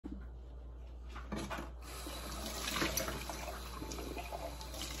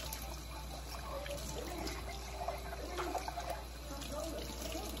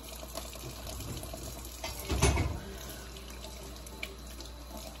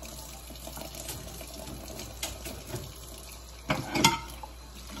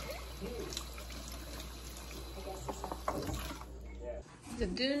The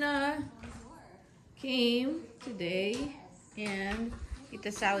Duna came today and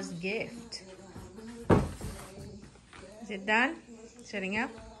Tita Sal's gift. Is it done? Setting up?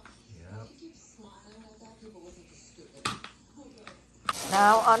 Yep.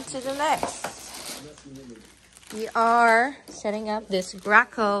 Now on to the next. We are setting up this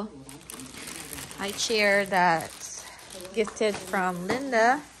Graco high chair that's gifted from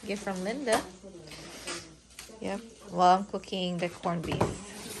Linda. Gift from Linda. Yep. While I'm cooking the corned beef.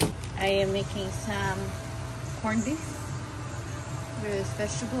 I am making some corned beef with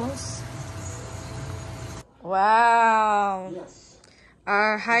vegetables. Wow. Yes.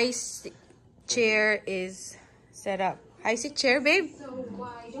 Our high seat chair is set up. High seat chair, babe? So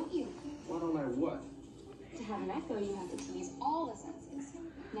why don't you? Why don't I what? To have an echo, you have to use all the senses.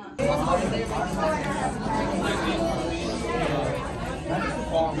 Not Are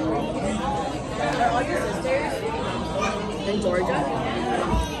all your sisters in Georgia?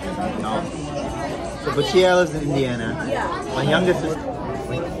 No. So Bachia lives in Indiana. Yeah. My youngest is... You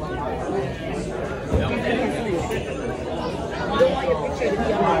don't want your picture to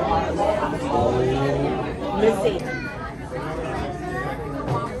be on missing.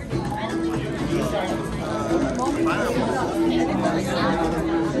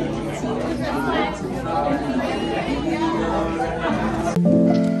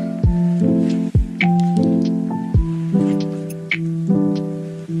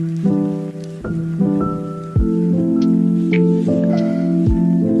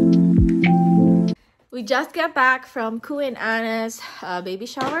 We just got back from Ku and Anna's baby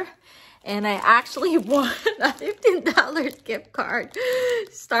shower, and I actually won a $15 gift card,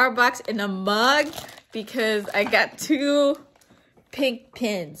 Starbucks, and a mug because I got 2 pink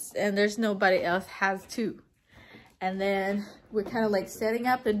pins and there's nobody else has 2. And then we're kind of like setting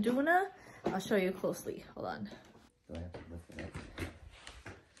up the Duna. I'll show you closely. Hold on. Do I have to lift it up?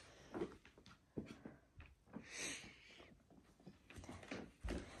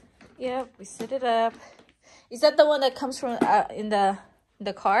 Yep, we set it up. Is that the one that comes from in the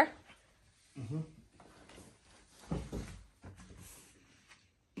car? Mm-hmm.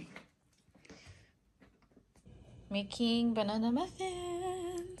 Making banana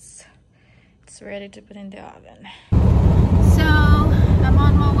muffins. It's ready to put in the oven. So I'm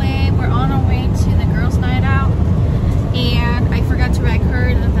on my way. We're on our way to the girls' night out, and I forgot to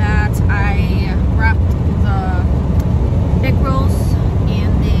record that I wrapped the egg rolls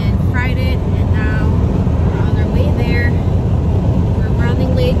and then fried it, and now we're on our way there. We're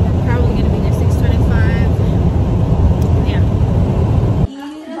running late. We're probably gonna be there 6:25. Yeah.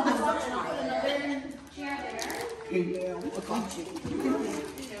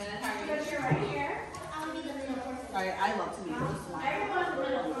 I love tomatoes.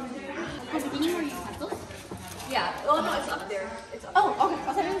 Yeah. Oh no, it's up there. It's up. Oh, okay.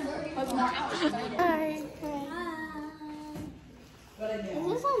 I'll send more out. Hi. Is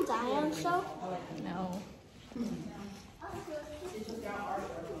this on Zion's show? No.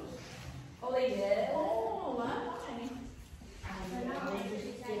 Oh, they did? Oh, wow.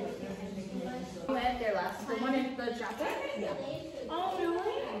 You went there last. The one in the chapter? Yeah. Oh,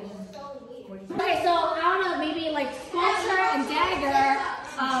 really? Okay, so I don't know, maybe like Sculpture and Dagger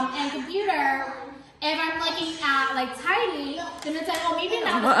and Computer. If I'm looking at like Tiny, then it's like, oh, maybe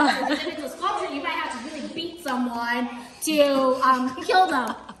not the Sculpture, but then it's a Sculpture, you might have to really beat someone to kill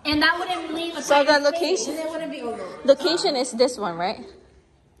them. And that wouldn't leave a So the Tiny location, space, and it wouldn't be over. location is this one, right?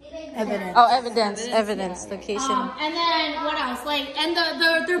 Evidence. Oh, evidence, location. And then what else? Like, and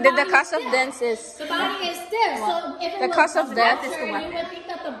the cause of death is the body is stiff. So if it the was cause of death is Sculpture, the weapon. you would think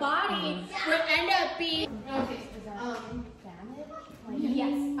that the body would end up being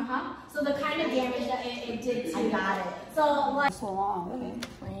yes. So the kind of damage that it did to I got it. So like So long.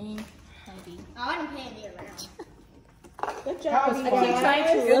 plain heavy. I wouldn't pay me around. Good job. I keep trying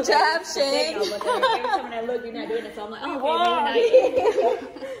to. Good job, Shane. Every time when I look, you're not doing it, so I'm like, oh, okay, maybe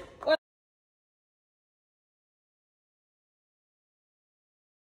not.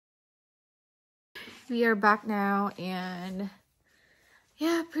 We are back now, and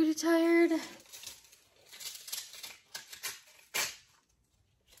yeah, pretty tired.